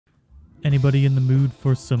Anybody in the mood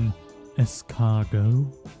for some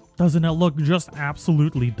escargot? Doesn't it look just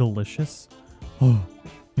absolutely delicious? Oh,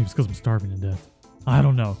 maybe it's because I'm starving to death. I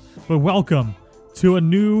don't know. But welcome to a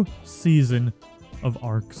new season of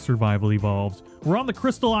ARK Survival Evolved. We're on the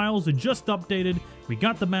Crystal Isles. It just updated. We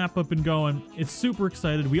got the map up and going. It's super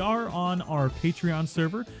excited. We are on our Patreon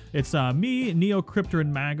server. It's me, Neo, Cryptor,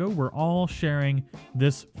 and Mago. We're all sharing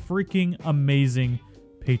this freaking amazing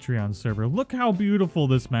Patreon server. Look how beautiful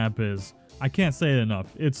this map is. I can't say it enough.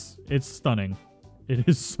 It's stunning. It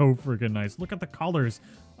is so freaking nice. Look at the colors.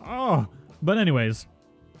 Oh, but anyways,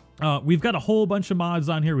 we've got a whole bunch of mods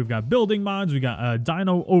on here. We've got building mods. We got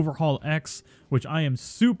DINO OVERHAUL X, which I am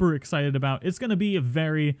super excited about. It's going to be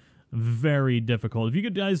very, very difficult. If you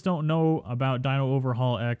guys don't know about DINO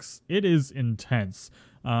OVERHAUL X, it is intense.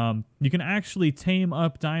 You can actually tame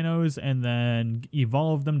up dinos and then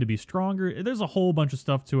evolve them to be stronger. There's a whole bunch of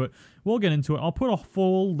stuff to it. We'll get into it. I'll put a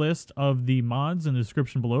full list of the mods in the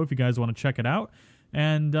description below if you guys want to check it out.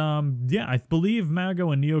 And yeah, I believe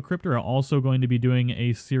Mago and NeoCryptor are also going to be doing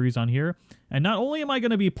a series on here. And not only am I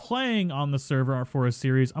going to be playing on the server for a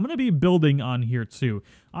series, I'm going to be building on here too.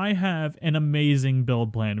 I have an amazing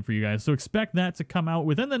build plan for you guys, so expect that to come out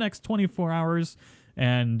within the next 24 hours.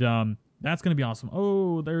 And that's going to be awesome.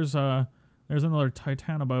 Oh, there's another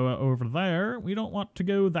Titanoboa over there. We don't want to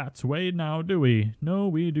go that way now, do we? No,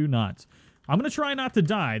 we do not. I'm going to try not to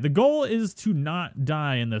die. The goal is to not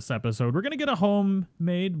die in this episode. We're going to get a home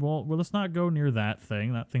made. Well, let's not go near that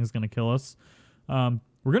thing. That thing's going to kill us. We're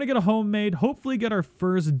going to get a home made. Hopefully get our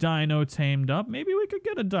first dino tamed up. Maybe we could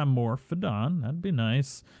get a Dimorphodon. That'd be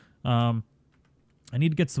nice. I need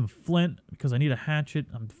to get some flint because I need a hatchet.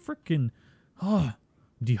 I'm freaking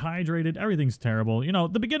dehydrated. Everything's terrible. You know,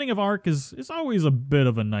 the beginning of ARK is always a bit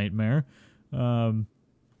of a nightmare.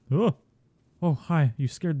 Oh, hi. You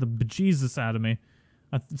scared the bejesus out of me.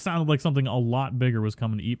 It sounded like something a lot bigger was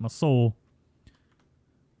coming to eat my soul.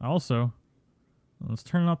 Also, let's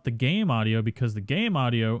turn up the game audio because the game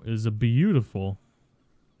audio is beautiful.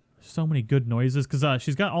 So many good noises because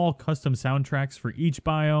she's got all custom soundtracks for each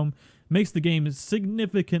biome. Makes the game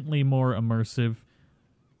significantly more immersive.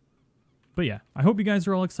 But yeah, I hope you guys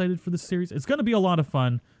are all excited for this series. It's going to be a lot of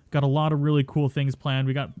fun. Got a lot of really cool things planned.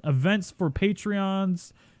 We got events for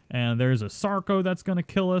Patreons. And there's a Sarco that's going to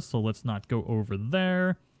kill us, so let's not go over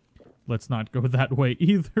there. Let's not go that way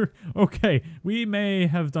either. Okay, we may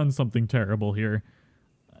have done something terrible here.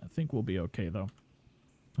 I think we'll be okay, though.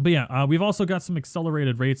 But yeah, we've also got some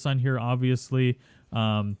accelerated rates on here, obviously.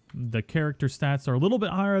 The character stats are a little bit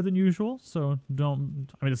higher than usual, so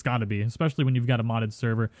it's got to be, especially when you've got a modded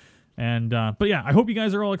server. And but yeah, I hope you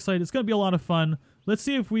guys are all excited. It's going to be a lot of fun. Let's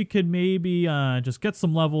see if we could maybe just get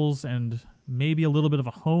some levels and maybe a little bit of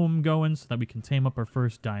a home going so that we can tame up our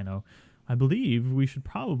first dino. I believe we should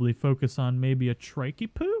probably focus on maybe a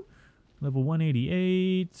Trichipoo. Level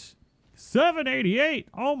 188. 788!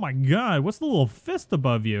 Oh my god, what's the little fist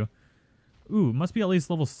above you? Ooh, must be at least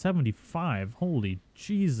level 75. Holy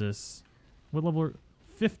Jesus. What level?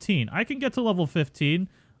 15. I can get to level 15.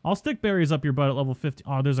 I'll stick berries up your butt at level 15.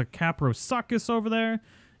 Oh, there's a Caprosuchus over there.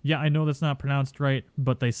 Yeah, I know that's not pronounced right,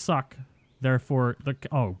 but they suck. Therefore,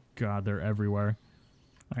 oh god, they're everywhere.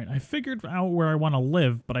 Alright, I figured out where I want to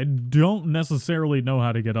live, but I don't necessarily know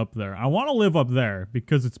how to get up there. I want to live up there,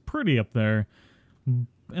 because it's pretty up there. And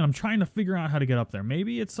I'm trying to figure out how to get up there.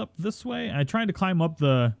 Maybe it's up this way? I tried to climb up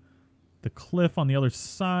the cliff on the other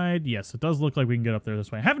side. Yes, it does look like we can get up there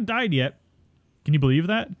this way. I haven't died yet. Can you believe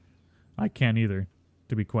that? I can't either,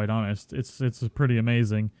 to be quite honest. It's pretty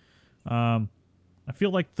amazing. I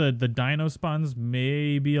feel like the dino spawns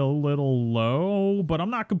may be a little low, but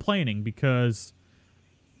I'm not complaining because,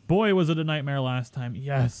 boy, was it a nightmare last time.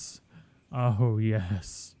 Yes. Oh,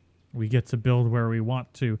 yes. We get to build where we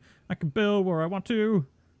want to. I can build where I want to. You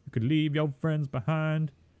could leave your friends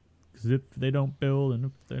behind. Because if they don't build, and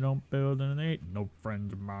if they don't build, then they ain't no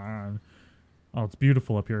friends of mine. Oh, it's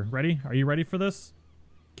beautiful up here. Ready? Are you ready for this?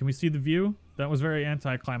 Can we see the view? That was very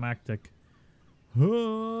anticlimactic.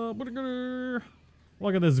 Look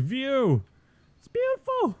at this view. It's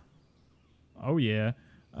beautiful. Oh, yeah.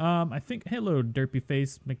 I think... Hello, derpy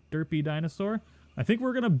face McDerpy dinosaur. I think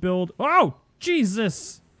we're going to build... Oh,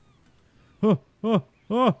 Jesus. I'm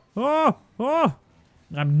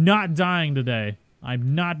not dying today.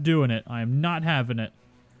 I'm not doing it. I'm not having it.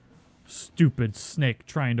 Stupid snake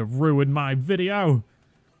trying to ruin my video.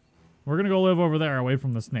 We're going to go live over there away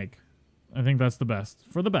from the snake. I think that's the best.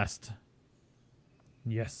 For the best.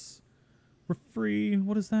 Yes. We're free.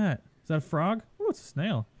 What is that? Is that a frog? Oh, it's a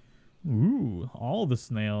snail. Ooh, all the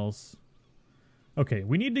snails. Okay,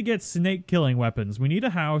 we need to get snake killing weapons. We need a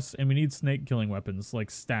house and we need snake killing weapons,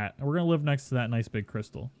 like stat. And we're going to live next to that nice big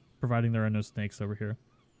crystal, providing there are no snakes over here.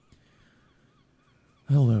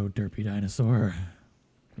 Hello, derpy dinosaur.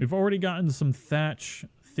 We've already gotten some thatch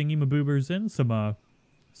thingy-maboobers in, some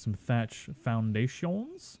thatch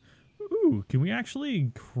foundations. Ooh, can we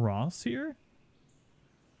actually cross here?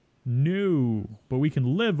 No, but we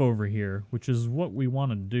can live over here, which is what we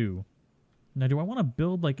want to do. Now, do I want to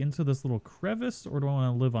build, like, into this little crevice, or do I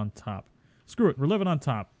want to live on top? Screw it, we're living on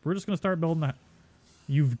top. We're just going to start building that.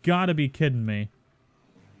 You've got to be kidding me.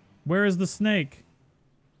 Where is the snake?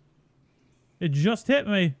 It just hit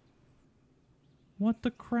me. What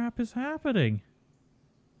the crap is happening?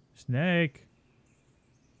 Snake.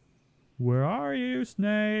 Where are you,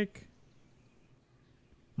 snake?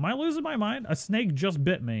 Am I losing my mind? A snake just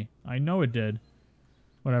bit me. I know it did.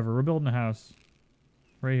 Whatever, we're building a house.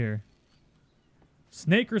 Right here.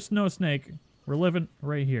 Snake or snow snake, we're living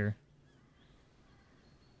right here.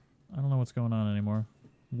 I don't know what's going on anymore.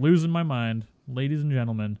 Losing my mind. Ladies and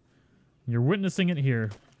gentlemen, you're witnessing it here.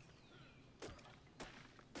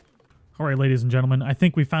 Alright, ladies and gentlemen, I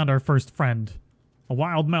think we found our first friend. A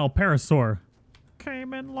wild male parasaur.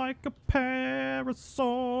 Came in like a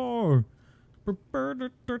parasaur. We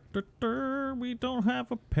don't have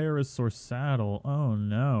a parasaur saddle. Oh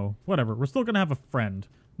no. Whatever, we're still gonna have a friend.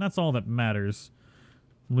 That's all that matters.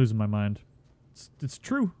 I'm losing my mind. It's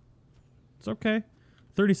true. It's okay.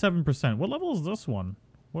 37%. What level is this one?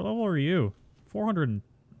 What level are you? 400.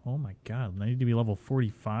 Oh my god, I need to be level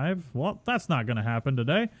 45? Well, that's not gonna happen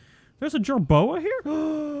today. There's a jerboa here?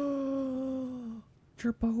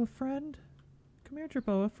 Jerboa friend? Come here,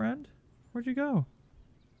 jerboa friend. Where'd you go?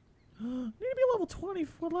 Need to be level 20.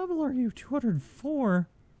 What level are you? 204?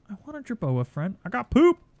 I want a jerboa friend. I got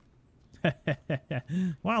poop!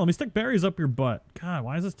 Wow, let me stick berries up your butt. God,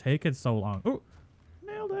 why is this taking so long? Oh,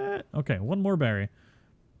 nailed it. Okay, one more berry.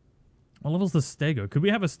 What level's the stego? Could we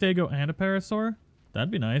have a stego and a parasaur?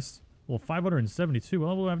 That'd be nice. Well, 572. What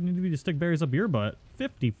level do I need to be to stick berries up your butt?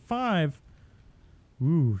 55.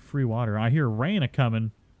 Ooh, free water. I hear rain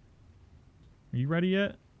a-coming. Are you ready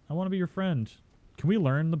yet? I want to be your friend. Can we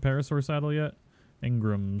learn the parasaur saddle yet?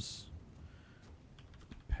 Ingrams.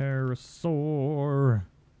 Parasaur.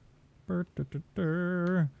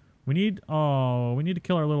 We need to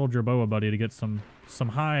kill our little jerboa buddy to get some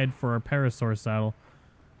hide for our parasaur saddle.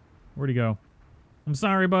 Where'd he go? I'm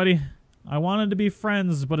sorry, buddy. I wanted to be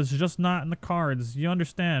friends, but it's just not in the cards. You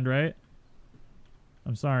understand, right?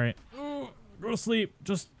 I'm sorry. Oh, go to sleep.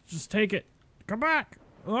 Just take it. Come back.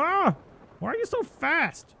 Ah! Why are you so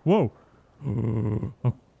fast? Whoa. Oh,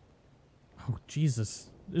 Jesus.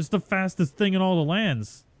 It's the fastest thing in all the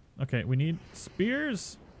lands. Okay, we need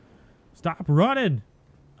spears. Stop running.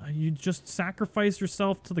 You just sacrifice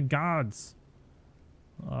yourself to the gods.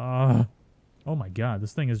 Oh my god,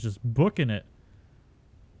 this thing is just booking it.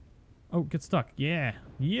 Oh, get stuck. Yeah.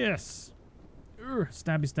 Yes.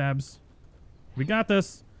 Stabby stabs. We got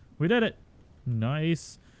this. We did it.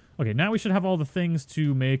 Nice. Okay, now we should have all the things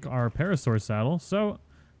to make our parasaur saddle. So,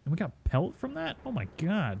 and we got pelt from that? Oh my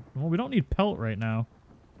god. Well, we don't need pelt right now.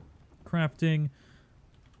 Crafting.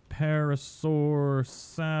 Parasaur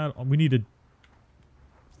saddle. We needed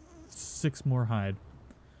 6 more hide.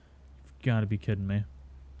 You've got to be kidding me.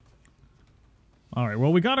 Alright,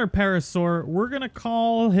 well, we got our parasaur. We're going to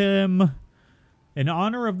call him in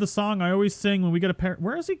honor of the song I always sing when we get a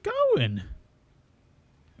Where is he going?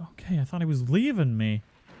 Okay, I thought he was leaving me.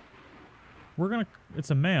 We're going to...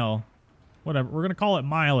 It's a male. Whatever. We're going to call it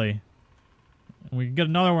Miley. And we can get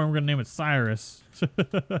another one. We're going to name it Cyrus.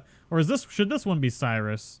 Or is this... Should this one be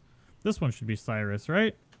Cyrus? This one should be Cyrus,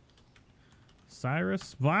 right?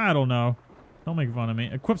 Cyrus? Well, I don't know. Don't make fun of me.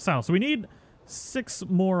 Equip saddle. So we need 6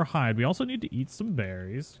 more hide. We also need to eat some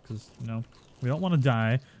berries. Because, you know, we don't want to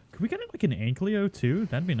die. Could we get like an ankylo too?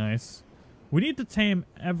 That'd be nice. We need to tame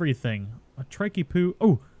everything. A tricky poo.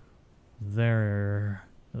 Oh! There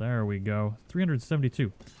we go.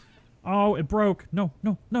 372. Oh, it broke. No.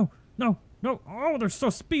 Oh, they're so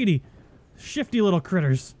speedy. Shifty little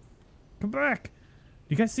critters. Come back.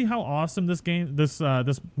 Do you guys see how awesome this game, this,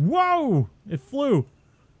 whoa! It flew.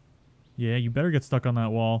 Yeah, you better get stuck on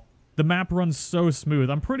that wall. The map runs so smooth.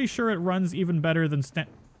 I'm pretty sure it runs even better than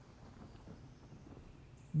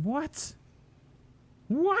What?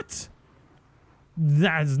 What?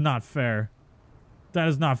 That is not fair. That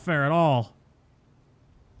is not fair at all.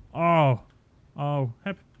 Oh.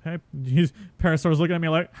 Hey, Parasaur's looking at me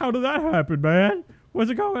like, how did that happen, man?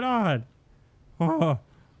 What's going on? Oh,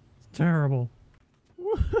 it's terrible.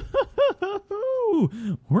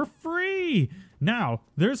 We're free! Now,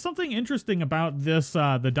 there's something interesting about this,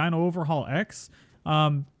 the DINO Overhaul X.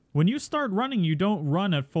 When you start running, you don't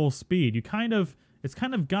run at full speed. It's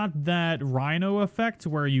kind of got that rhino effect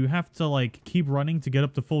where you have to like keep running to get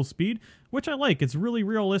up to full speed, which I like. It's really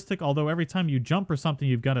realistic, although every time you jump or something,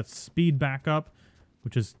 you've got to speed back up,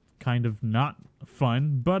 which is kind of not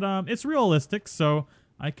fun, but it's realistic, so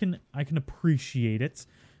I can appreciate it.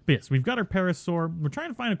 But yes, we've got our parasaur. We're trying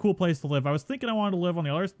to find a cool place to live. I was thinking I wanted to live on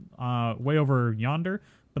the other, way over yonder,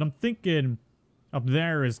 but I'm thinking up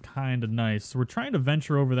there is kind of nice. So we're trying to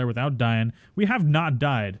venture over there without dying. We have not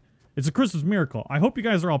died. It's a Christmas miracle. I hope you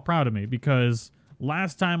guys are all proud of me, because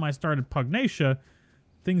last time I started Pugnacia,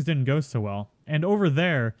 things didn't go so well. And over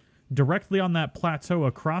there, directly on that plateau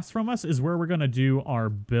across from us, is where we're going to do our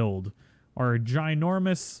build. Our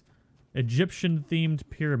ginormous Egyptian-themed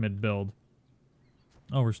pyramid build.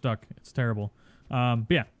 Oh, we're stuck. It's terrible. But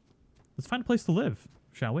yeah, let's find a place to live,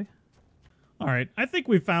 shall we? All right, I think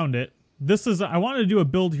we found it. I wanted to do a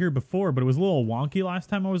build here before, but it was a little wonky last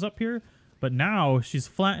time I was up here. But now she's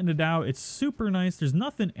flattened it out. It's super nice. There's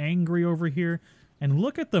nothing angry over here. And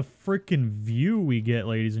look at the freaking view we get,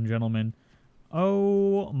 ladies and gentlemen.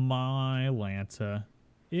 Oh my Lanta.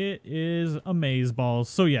 It is amazeballs.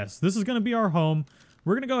 So yes, this is going to be our home.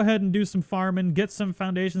 We're going to go ahead and do some farming, get some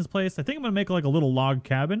foundations placed. I think I'm going to make like a little log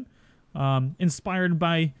cabin, inspired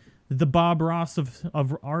by the Bob Ross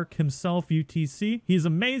of ARK himself, UTC. He's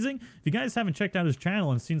amazing. If you guys haven't checked out his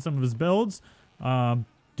channel and seen some of his builds,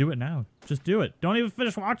 do it now. Just do it. Don't even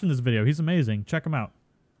finish watching this video. He's amazing. Check him out.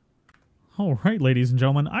 All right, ladies and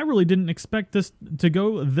gentlemen, I really didn't expect this to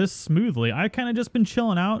go this smoothly. I kind of just been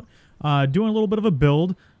chilling out, doing a little bit of a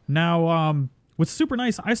build. Now, what's super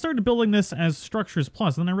nice, I started building this as Structures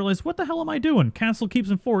Plus, and then I realized, what the hell am I doing? Castle Keeps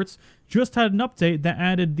and Forts just had an update that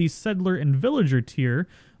added the Settler and Villager tier,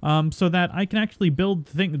 so that I can actually build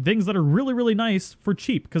things that are really, really nice for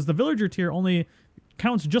cheap, because the Villager tier only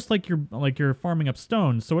counts just like you're farming up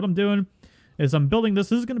stone. So what I'm doing is I'm building this.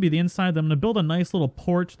 This is going to be the inside. I'm going to build a nice little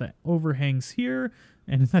porch that overhangs here,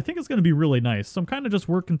 and I think it's going to be really nice. So I'm kind of just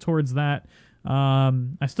working towards that.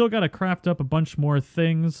 I still got to craft up a bunch more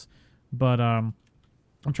things, but I'm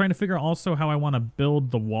trying to figure out also how I want to build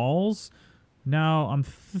the walls. Now I'm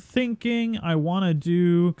thinking I want to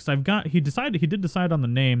do, because he did decide on the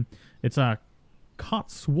name. It's a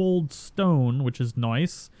Cotswold Stone, which is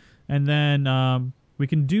nice, and then we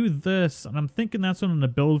can do this, and I'm thinking that's what I'm going to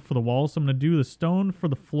build for the walls. So I'm going to do the stone for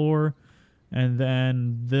the floor, and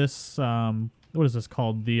then this, what is this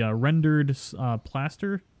called? The rendered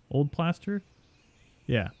plaster? Old plaster?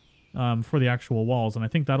 Yeah, for the actual walls, and I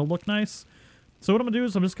think that'll look nice. So what I'm going to do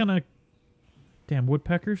is I'm just going to... Damn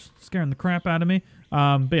woodpeckers, scaring the crap out of me.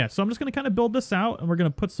 But yeah, so I'm just going to kind of build this out, and we're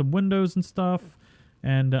going to put some windows and stuff,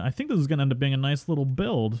 and I think this is going to end up being a nice little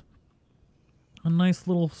build. A nice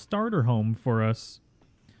little starter home for us.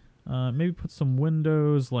 Maybe put some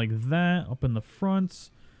windows like that up in the front.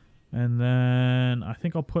 And then I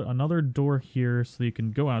think I'll put another door here so you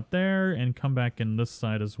can go out there and come back in this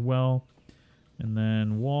side as well. And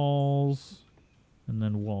then walls. And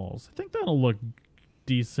then walls. I think that'll look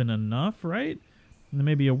decent enough, right? And then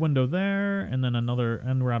maybe a window there, and then another,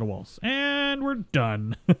 and we're out of walls. And we're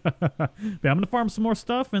done. But I'm going to farm some more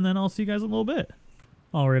stuff, and then I'll see you guys in a little bit.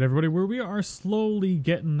 Alright, everybody, we are slowly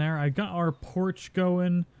getting there. I got our porch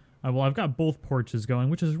going. Well, I've got both porches going,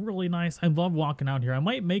 which is really nice. I love walking out here. I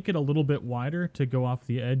might make it a little bit wider to go off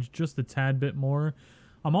the edge just a tad bit more.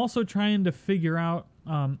 I'm also trying to figure out...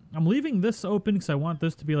 I'm leaving this open because I want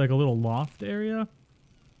this to be like a little loft area.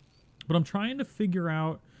 But I'm trying to figure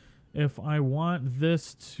out if I want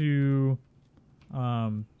this to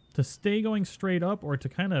stay going straight up or to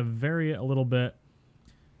kind of vary it a little bit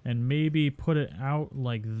and maybe put it out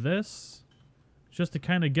like this just to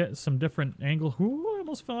kind of get some different angle. Ooh, I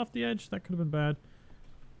almost fell off the edge. That could have been bad.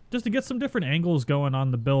 Just to get some different angles going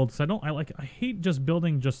on the build. Because I hate just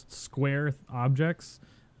building just square objects.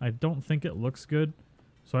 I don't think it looks good.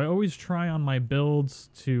 So I always try on my builds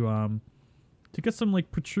to get some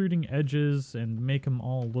like protruding edges and make them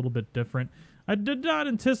all a little bit different. I did not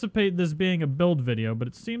anticipate this being a build video, but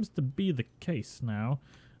it seems to be the case now.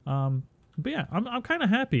 But yeah, I'm kind of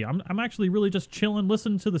happy. I'm actually really just chilling,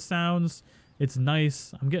 listening to the sounds. It's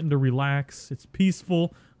nice. I'm getting to relax. It's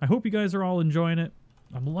peaceful. I hope you guys are all enjoying it.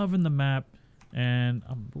 I'm loving the map, and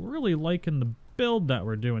I'm really liking the build that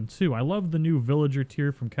we're doing too. I love the new villager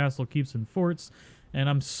tier from Castle Keeps and Forts, and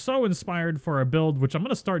I'm so inspired for our build, which I'm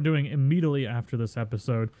going to start doing immediately after this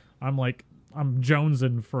episode. I'm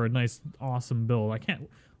jonesing for a nice, awesome build.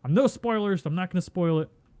 I'm no spoilers. I'm not going to spoil it,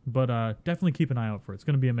 but definitely keep an eye out for it. It's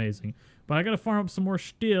going to be amazing. But I got to farm up some more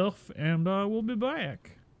stuff, and we'll be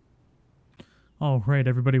back. All right,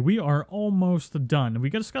 everybody, we are almost done. We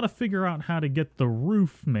just got to figure out how to get the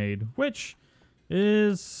roof made, which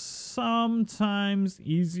is sometimes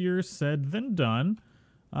easier said than done.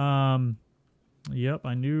 Yep,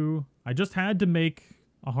 I just had to make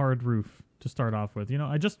a hard roof to start off with. You know,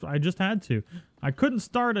 I just had to. I couldn't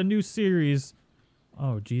start a new series.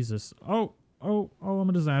 Oh, Jesus. Oh, I'm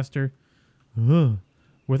a disaster. Ugh.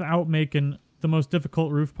 Without making the most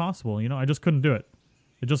difficult roof possible. You know, I just couldn't do it.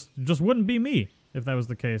 It just wouldn't be me if that was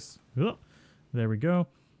the case. Ugh. There we go.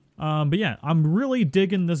 But yeah, I'm really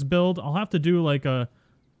digging this build. I'll have to do like I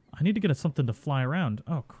need to get something to fly around.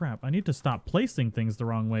 Oh, crap. I need to stop placing things the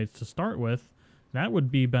wrong way to start with. That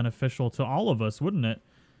would be beneficial to all of us, wouldn't it?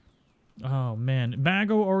 Oh, man.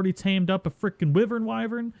 Mago already tamed up a frickin'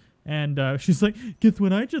 wyvern, and she's like, guess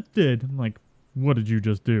what I just did? I'm like, what did you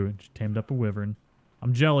just do? And she tamed up a wyvern.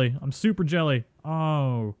 I'm jelly. I'm super jelly.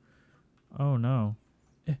 Oh. Oh, no.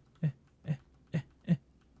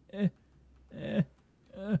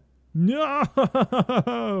 No!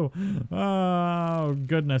 Oh,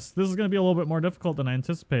 goodness. This is going to be a little bit more difficult than I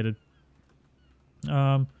anticipated.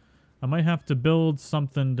 I might have to build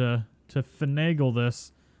something to finagle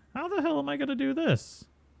this. How the hell am I going to do this?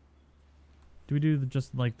 Do we do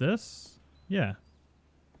just like this? Yeah.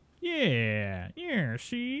 Yeah. Yeah,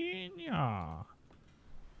 see? Yeah.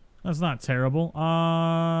 That's not terrible.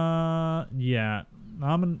 Yeah.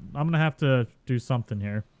 I'm gonna have to do something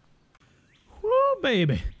here. Woo,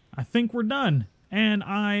 baby. I think we're done. And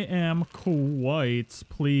I am quite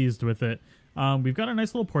pleased with it. We've got a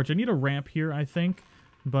nice little porch. I need a ramp here, I think.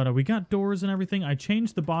 But we got doors and everything. I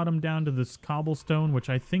changed the bottom down to this cobblestone, which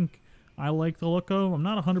I think I like the look of. I'm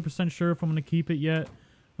not 100% sure if I'm going to keep it yet.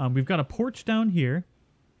 We've got a porch down here,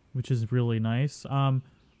 which is really nice.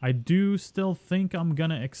 I do still think I'm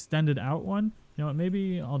going to extend it out one. You know what?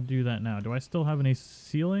 Maybe I'll do that now. Do I still have any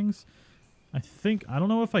ceilings? I don't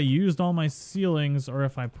know if I used all my ceilings or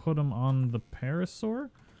if I put them on the parasaur.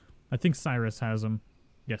 I think Cyrus has them.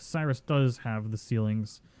 Yes, Cyrus does have the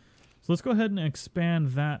ceilings. So let's go ahead and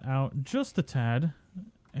expand that out just a tad.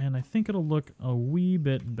 And I think it'll look a wee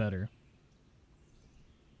bit better.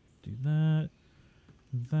 Do that.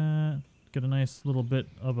 That. Get a nice little bit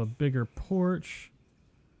of a bigger porch.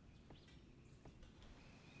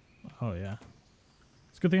 Oh, yeah.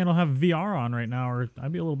 It's a good thing I don't have VR on right now, or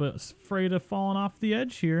I'd be a little bit afraid of falling off the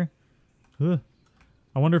edge here. Ugh.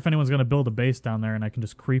 I wonder if anyone's going to build a base down there and I can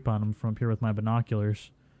just creep on them from up here with my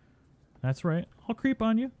binoculars. That's right. I'll creep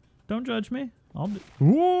on you. Don't judge me.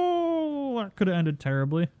 Whoa! That could have ended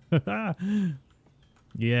terribly.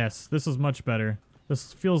 Yes, this is much better.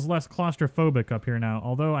 This feels less claustrophobic up here now,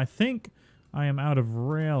 although I think I am out of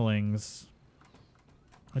railings.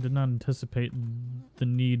 I did not anticipate the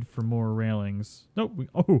need for more railings. Nope.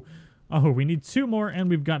 We need 2 more, and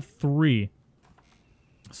we've got 3.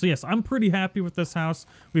 So yes, I'm pretty happy with this house.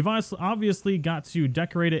 We've obviously got to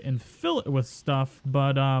decorate it and fill it with stuff,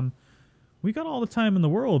 but we got all the time in the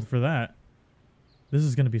world for that. This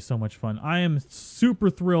is going to be so much fun. I am super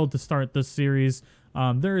thrilled to start this series.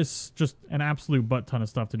 There is just an absolute butt ton of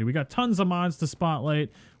stuff to do. We got tons of mods to spotlight.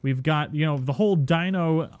 We've got, you know, the whole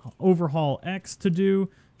Dino Overhaul X to do.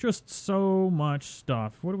 Just so much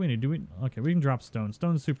stuff. What do we need? Okay, we can drop stone.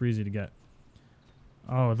 Stone's super easy to get.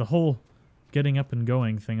 Oh, the whole getting up and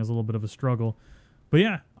going thing is a little bit of a struggle. But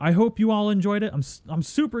yeah, I hope you all enjoyed it. I'm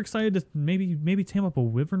super excited to maybe tame up a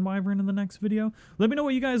wyvern in the next video. Let me know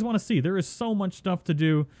what you guys want to see. There is so much stuff to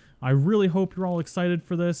do. I really hope you're all excited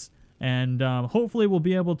for this. And hopefully we'll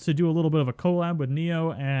be able to do a little bit of a collab with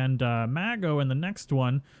Neo and Mago in the next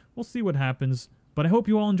one. We'll see what happens. But I hope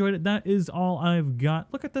you all enjoyed it. That is all I've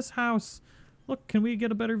got. Look at this house. Look, can we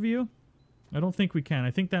get a better view? I don't think we can.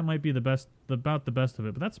 I think that might be about the best of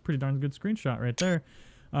it. But that's a pretty darn good screenshot right there.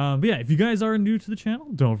 But yeah, if you guys are new to the channel,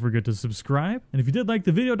 don't forget to subscribe. And if you did like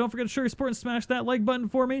the video, don't forget to show your support and smash that like button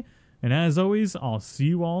for me. And as always, I'll see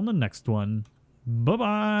you all in the next one.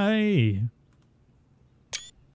 Bye-bye.